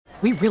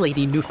We really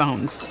need new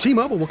phones.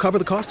 T-Mobile will cover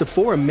the cost of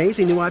 4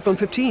 amazing new iPhone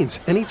 15s,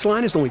 and each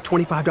line is only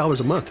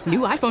 $25 a month. New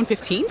iPhone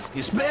 15s?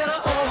 It's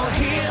better over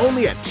here.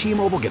 Only at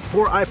T-Mobile, get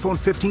 4 iPhone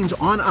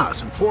 15s on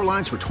us and 4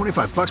 lines for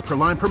 $25 per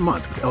line per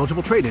month with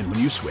eligible trade-in when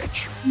you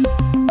switch.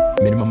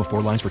 Minimum of 4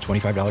 lines for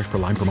 $25 per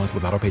line per month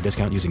with autopay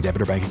discount using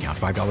debit or bank account.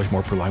 $5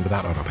 more per line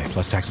without autopay,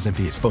 plus taxes and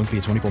fees. Phone fee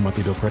at 24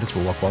 monthly bill credits for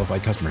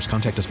well-qualified customers.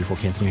 Contact us before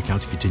canceling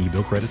account to continue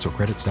bill credits or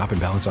credit stop and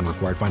balance on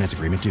required finance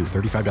agreement due.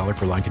 $35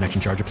 per line connection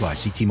charge applies.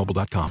 See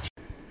T-Mobile.com.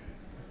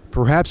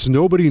 Perhaps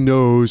nobody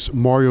knows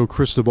Mario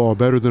Cristobal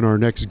better than our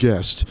next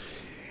guest,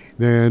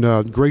 than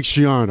Greg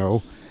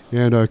Schiano.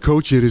 And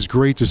Coach, it is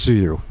great to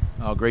see you.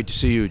 Oh, great to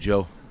see you,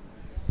 Joe.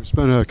 We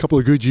spent a couple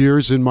of good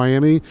years in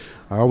Miami.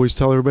 I always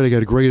tell everybody I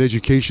got a great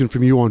education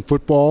from you on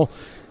football.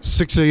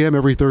 6 a.m.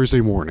 every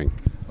Thursday morning.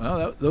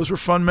 Well, those were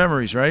fun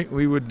memories, right?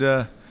 We would,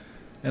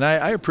 and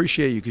I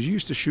appreciate you because you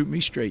used to shoot me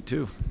straight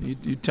too.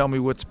 You'd tell me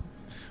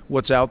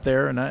what's out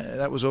there, and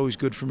that was always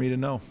good for me to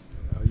know.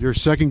 Your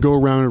second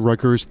go-around at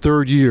Rutgers,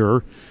 third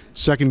year,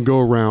 second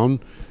go-around.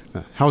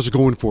 How's it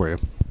going for you?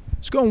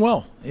 It's going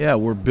well. Yeah,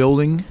 we're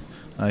building.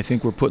 I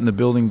think we're putting the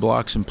building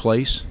blocks in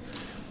place.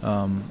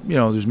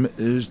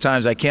 There's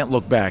times I can't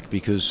look back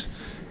because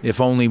if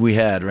only we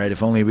had, right?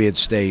 If only we had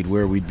stayed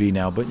where we'd be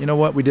now. But you know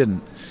what? We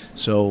didn't.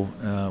 So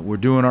we're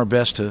doing our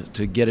best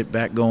to get it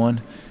back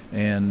going.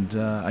 And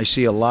I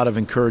see a lot of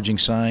encouraging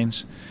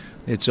signs.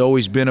 It's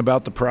always been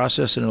about the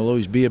process, and it'll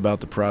always be about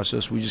the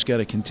process. We just got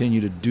to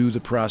continue to do the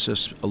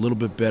process a little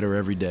bit better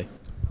every day.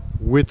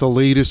 With the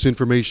latest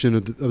information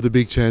of the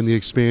Big Ten, the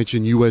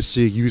expansion,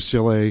 USC,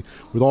 UCLA,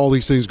 with all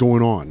these things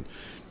going on,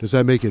 does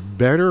that make it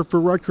better for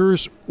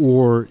Rutgers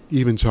or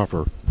even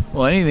tougher?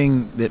 Well,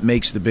 anything that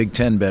makes the Big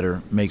Ten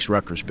better makes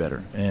Rutgers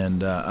better.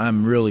 And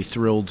I'm really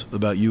thrilled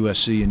about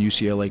USC and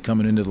UCLA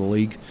coming into the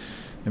league.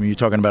 I mean, you're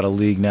talking about a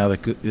league now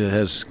that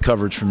has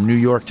coverage from New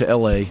York to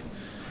L.A.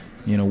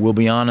 You know, we'll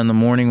be on in the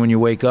morning when you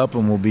wake up,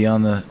 and we'll be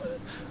on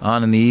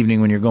in the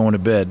evening when you're going to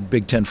bed.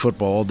 Big Ten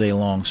football all day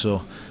long.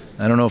 So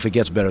I don't know if it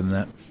gets better than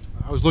that.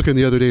 I was looking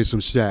the other day at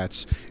some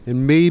stats,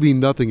 and maybe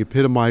nothing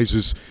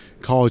epitomizes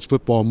college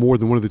football more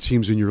than one of the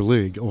teams in your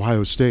league,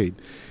 Ohio State,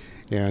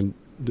 and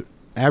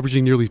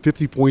averaging nearly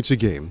 50 points a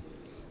game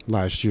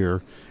last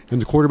year,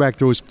 and the quarterback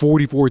throws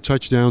 44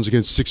 touchdowns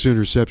against 6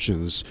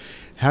 interceptions.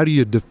 How do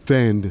you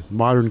defend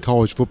modern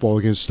college football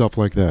against stuff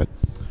like that?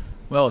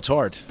 Well, it's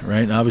hard,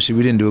 right? Obviously,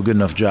 we didn't do a good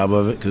enough job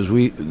of it because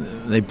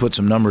they put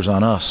some numbers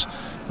on us.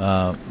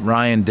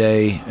 Ryan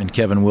Day and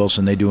Kevin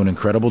Wilson, they do an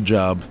incredible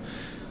job,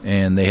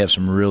 and they have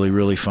some really,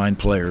 really fine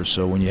players.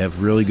 So when you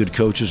have really good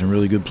coaches and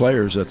really good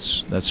players,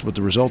 that's what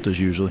the result is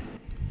usually.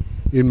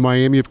 In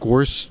Miami, of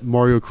course,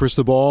 Mario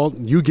Cristobal,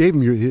 you gave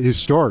him his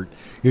start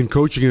in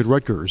coaching at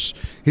Rutgers.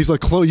 He's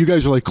like, you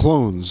guys are like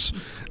clones.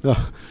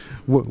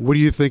 What do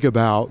you think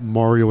about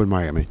Mario in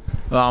Miami?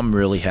 Well, I'm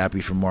really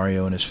happy for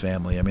Mario and his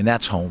family. I mean,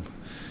 that's home.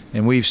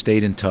 And we've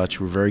stayed in touch.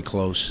 We're very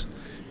close.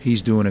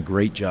 He's doing a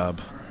great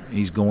job.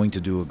 He's going to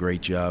do a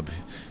great job.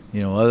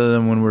 You know, other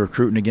than when we're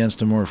recruiting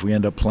against him or if we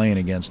end up playing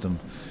against him,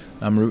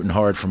 I'm rooting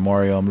hard for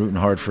Mario. I'm rooting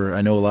hard for,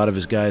 I know a lot of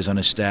his guys on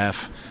his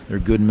staff. They're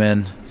good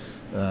men.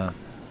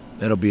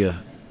 That'll be a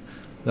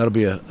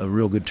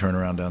real good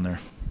turnaround down there.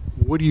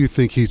 What do you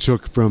think he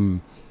took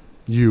from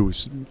you,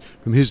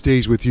 from his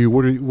days with you?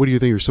 What do you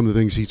think are some of the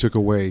things he took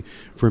away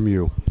from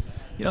you?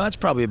 You know, that's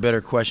probably a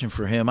better question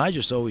for him. I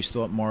just always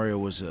thought Mario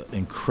was an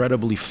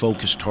incredibly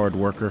focused hard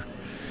worker.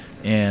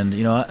 And,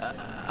 you know,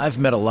 I've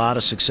met a lot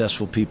of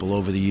successful people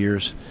over the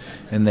years,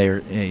 and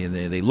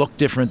they look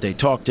different, they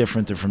talk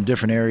different, they're from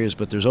different areas,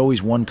 but there's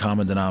always one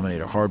common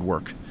denominator, hard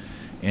work.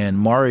 And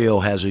Mario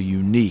has a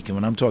unique, and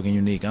when I'm talking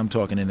unique, I'm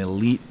talking an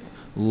elite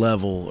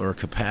level or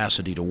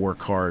capacity to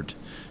work hard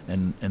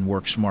and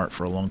work smart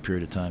for a long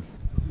period of time.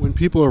 When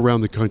people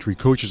around the country,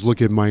 coaches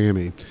look at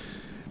Miami,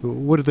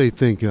 what do they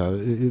think?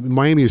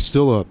 Miami is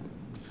still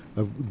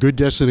a good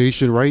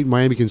destination, right?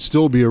 Miami can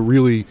still be a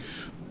really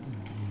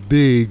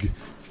big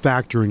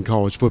factor in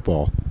college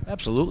football.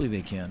 Absolutely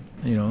they can.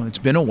 You know, it's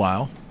been a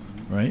while,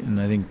 right?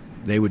 And I think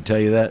they would tell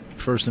you that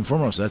first and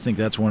foremost. I think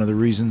that's one of the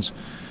reasons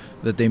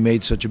that they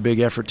made such a big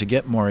effort to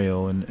get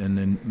Mario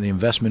and the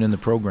investment in the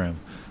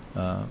program.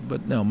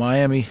 But no,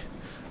 Miami,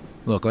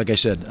 look, like I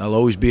said, I'll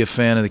always be a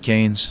fan of the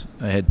Canes.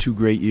 I had 2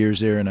 great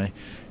years there, and it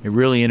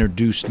really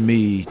introduced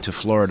me to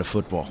Florida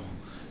football.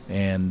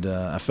 And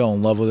I fell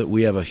in love with it.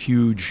 We have a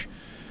huge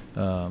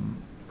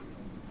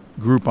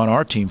group on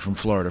our team from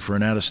Florida for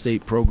an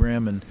out-of-state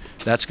program, and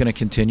that's going to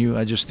continue.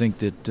 I just think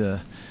that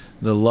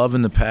the love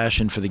and the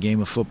passion for the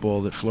game of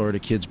football that Florida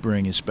kids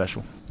bring is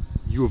special.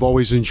 You have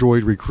always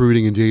enjoyed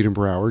recruiting in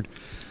Dayton-Broward.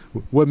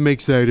 What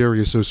makes that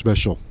area so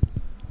special?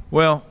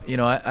 Well, you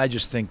know, I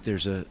just think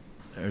there's a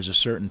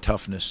certain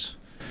toughness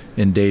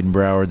in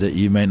Dayton-Broward that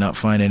you may not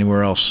find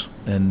anywhere else.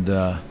 And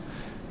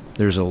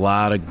there's a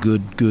lot of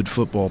good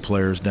football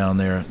players down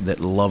there that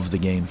love the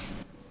game.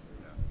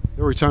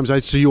 There were times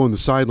I'd see you on the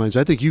sidelines.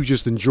 I think you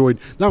just enjoyed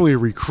not only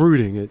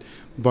recruiting it,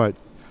 but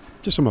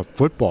just from a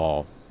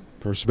football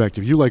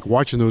perspective. You like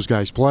watching those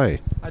guys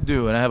play. I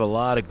do, and I have a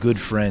lot of good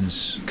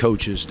friends,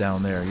 coaches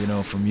down there,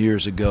 from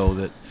years ago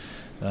that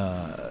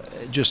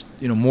just,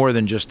 more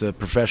than just a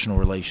professional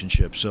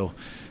relationship. So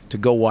to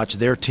go watch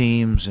their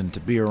teams and to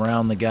be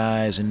around the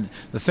guys. And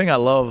the thing I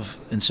love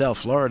in South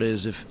Florida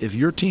is if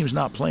your team's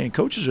not playing,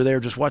 coaches are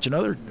there just watching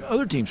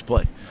other teams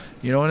play.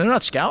 And they're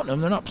not scouting them,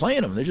 they're not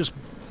playing them. They just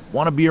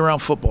want to be around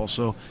football.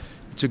 So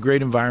it's a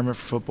great environment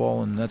for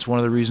football, and that's one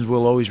of the reasons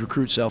we'll always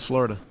recruit South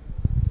Florida.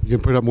 You can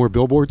put up more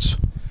billboards?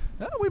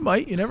 We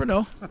might. You never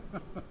know.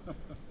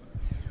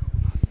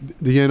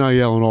 The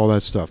NIL and all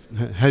that stuff.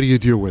 How do you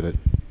deal with it?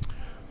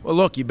 Well,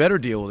 look, you better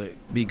deal with it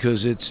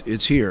because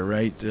it's here,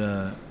 right?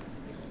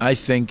 I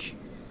think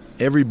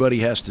everybody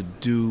has to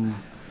do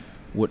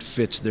what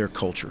fits their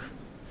culture.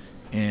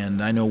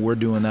 And I know we're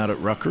doing that at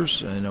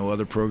Rutgers. I know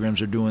other programs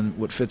are doing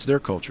what fits their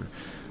culture.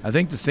 I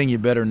think the thing you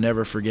better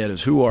never forget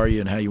is who are you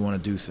and how you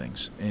want to do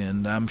things.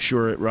 And I'm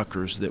sure at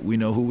Rutgers that we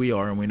know who we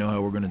are and we know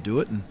how we're going to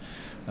do it.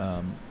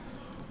 And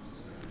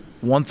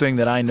one thing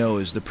that I know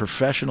is the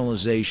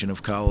professionalization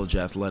of college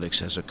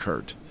athletics has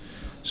occurred.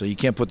 So you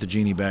can't put the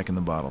genie back in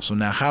the bottle. So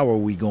now how are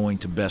we going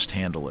to best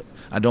handle it?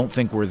 I don't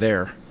think we're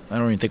there. I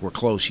don't even think we're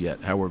close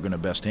yet, how we're going to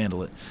best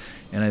handle it.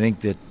 And I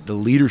think that the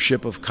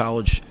leadership of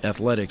college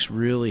athletics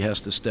really has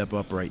to step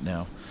up right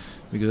now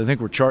because I think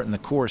we're charting the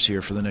course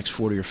here for the next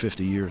 40 or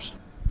 50 years.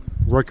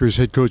 Rutgers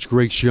head coach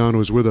Greg Schiano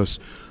is with us.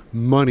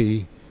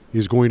 Money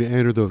is going to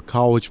enter the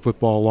college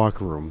football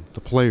locker room,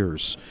 the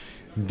players.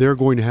 They're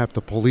going to have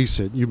to police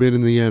it. You've been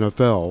in the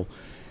NFL.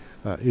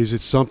 Is it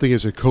something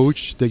as a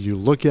coach that you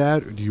look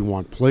at? Or do you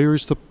want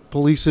players to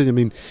police it? I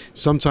mean,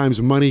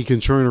 sometimes money can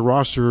turn a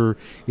roster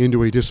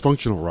into a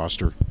dysfunctional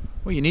roster.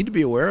 Well, you need to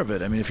be aware of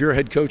it. I mean, if you're a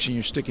head coach and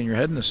you're sticking your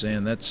head in the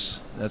sand,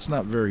 that's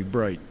not very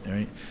bright,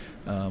 right?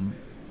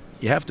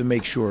 You have to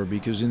make sure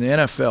because in the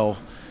NFL,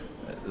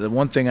 the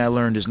one thing I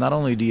learned is not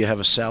only do you have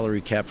a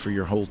salary cap for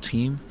your whole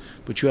team,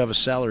 but you have a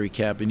salary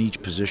cap in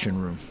each position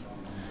room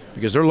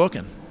because they're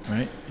looking,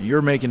 right?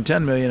 You're making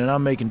 $10 million and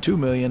I'm making $2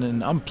 million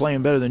and I'm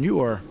playing better than you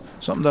are.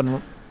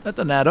 Something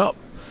doesn't add up.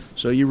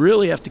 So you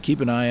really have to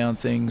keep an eye on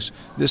things.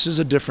 This is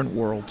a different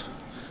world.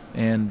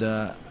 And,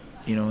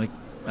 like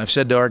I've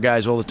said to our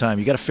guys all the time,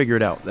 you got to figure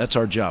it out. That's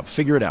our job.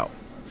 Figure it out.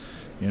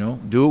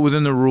 Do it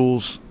within the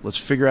rules. Let's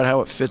figure out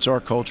how it fits our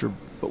culture,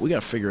 but we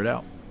got to figure it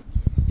out.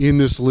 In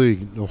this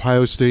league,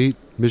 Ohio State,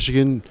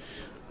 Michigan,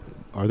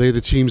 are they the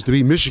teams to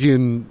beat?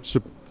 Michigan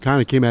kind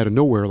of came out of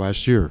nowhere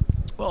last year.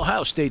 Well,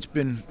 Ohio State's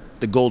been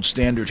the gold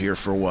standard here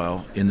for a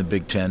while in the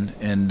Big Ten,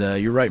 and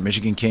you're right.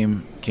 Michigan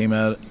came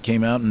out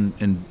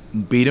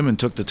and beat them and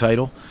took the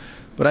title.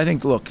 But I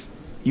think, look,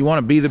 you want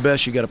to be the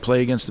best, you got to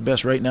play against the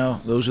best. Right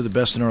now, those are the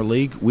best in our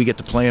league. We get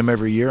to play them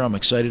every year. I'm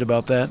excited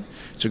about that.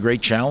 It's a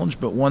great challenge,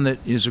 but one that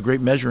is a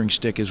great measuring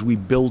stick as we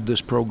build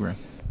this program.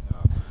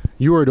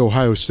 You were at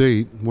Ohio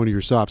State, one of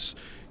your stops.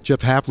 Jeff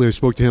Hafley, I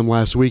spoke to him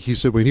last week. He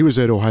said when he was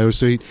at Ohio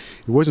State,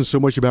 it wasn't so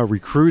much about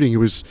recruiting. It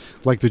was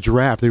like the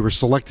draft. They were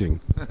selecting.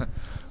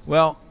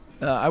 Well,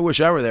 I wish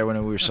I were there when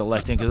we were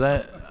selecting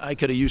because I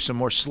could have used some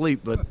more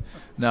sleep. But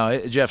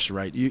no, Jeff's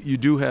right. You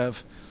do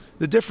have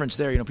the difference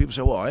there. People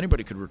say, well,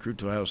 anybody could recruit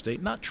to Ohio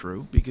State. Not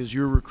true because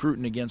you're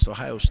recruiting against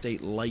Ohio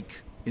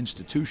State-like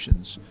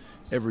institutions,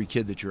 every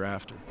kid that you're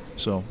after.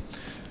 So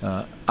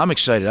I'm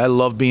excited. I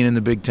love being in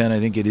the Big Ten. I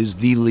think it is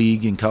the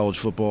league in college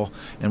football.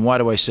 And why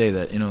do I say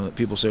that?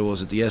 People say, well,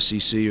 is it the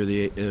SEC or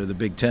the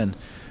Big Ten?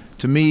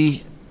 To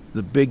me,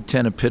 the Big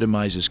Ten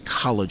epitomizes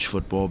college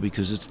football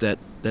because it's that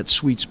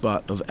sweet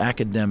spot of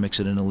academics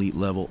at an elite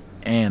level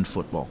and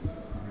football.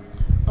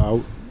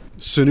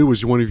 Sanu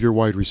was one of your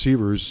wide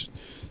receivers.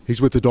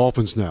 He's with the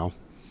Dolphins now.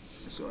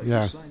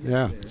 Yeah.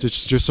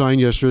 Just signed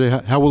yesterday.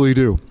 How will he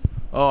do?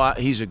 Oh,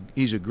 he's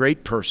a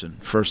great person,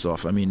 first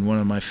off. I mean, one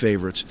of my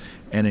favorites,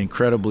 and an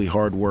incredibly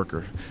hard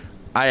worker.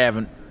 I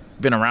haven't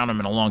been around him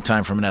in a long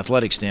time from an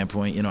athletic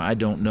standpoint. I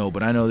don't know,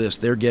 but I know this.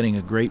 They're getting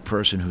a great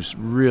person who's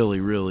really,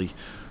 really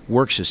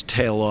works his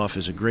tail off,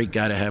 is a great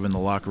guy to have in the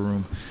locker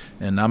room.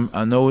 And I'm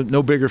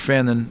no bigger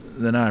fan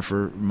than I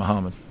for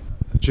Muhammad.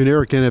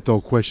 Generic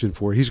NFL question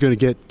for you. He's going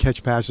to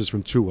catch passes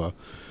from Tua.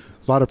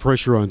 A lot of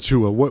pressure on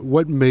Tua.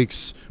 What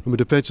makes, from a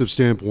defensive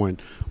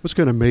standpoint, what's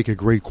going to make a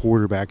great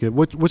quarterback?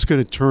 What's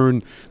going to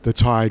turn the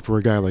tide for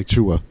a guy like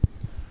Tua?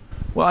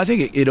 Well, I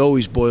think it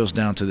always boils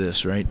down to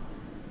this, right?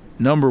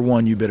 Number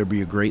one, you better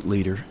be a great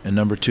leader. And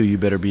number two, you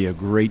better be a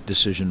great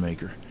decision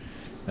maker.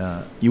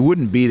 You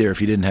wouldn't be there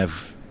if you didn't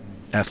have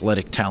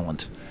athletic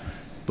talent.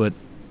 But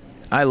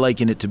I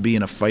liken it to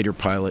being a fighter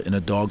pilot in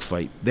a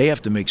dogfight. They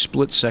have to make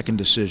split-second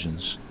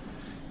decisions.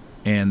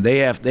 And they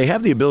have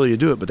the ability to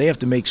do it, but they have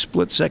to make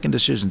split-second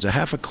decisions. A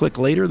half a click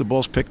later, the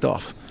ball's picked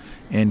off.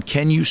 And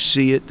can you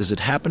see it? Does it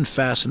happen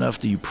fast enough?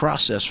 Do you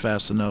process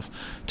fast enough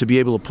to be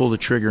able to pull the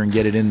trigger and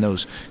get it in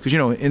those? Because,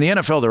 in the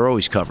NFL, they're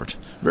always covered.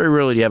 Very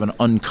rarely do you have an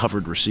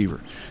uncovered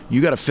receiver.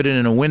 You got to fit it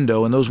in a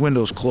window, and those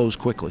windows close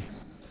quickly.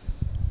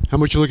 How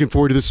much are you looking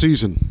forward to this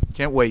season?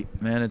 Can't wait,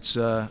 man. It's,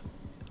 you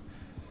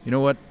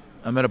know what?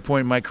 I'm at a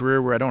point in my career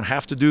where I don't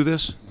have to do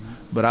this,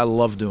 but I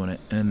love doing it.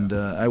 And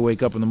I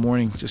wake up in the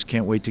morning, just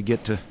can't wait to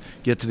get to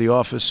the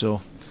office.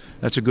 So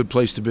that's a good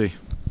place to be.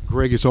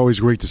 Greg, it's always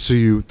great to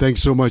see you.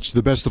 Thanks so much.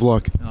 The best of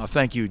luck.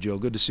 Thank you, Joe.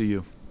 Good to see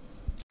you.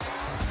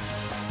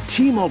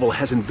 T-Mobile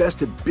has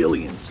invested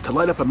billions to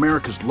light up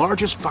America's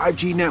largest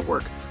 5G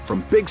network,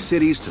 from big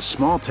cities to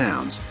small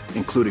towns,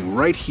 including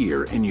right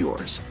here in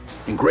yours.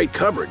 And great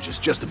coverage is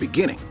just the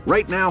beginning.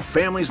 Right now,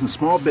 families and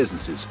small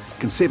businesses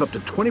can save up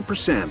to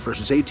 20%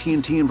 versus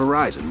AT&T and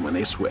Verizon when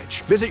they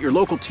switch. Visit your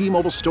local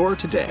T-Mobile store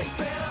today.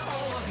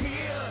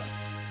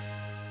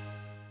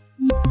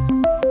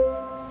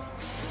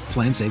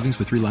 Plan savings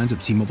with 3 lines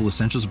of T-Mobile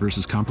Essentials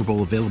versus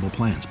comparable available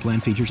plans. Plan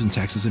features and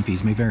taxes and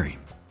fees may vary.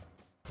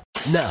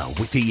 Now,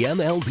 with the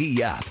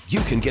MLB app, you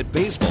can get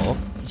baseball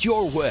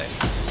your way.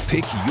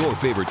 Pick your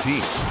favorite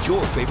team,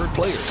 your favorite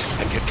players,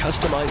 and get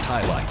customized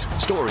highlights,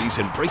 stories,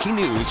 and breaking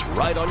news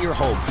right on your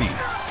home feed.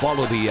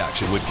 Follow the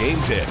action with Game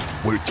 10,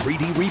 where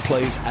 3D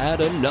replays add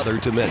another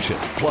dimension.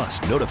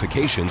 Plus,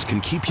 notifications can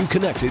keep you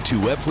connected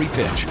to every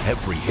pitch,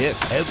 every hit,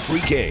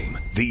 every game.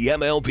 The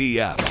MLB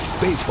app.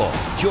 Baseball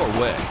your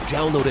way.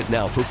 Download it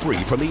now for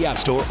free from the App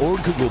Store or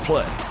Google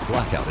Play.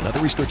 Blackout and other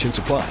restrictions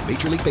apply.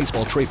 Major League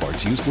Baseball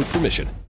trademarks used with permission.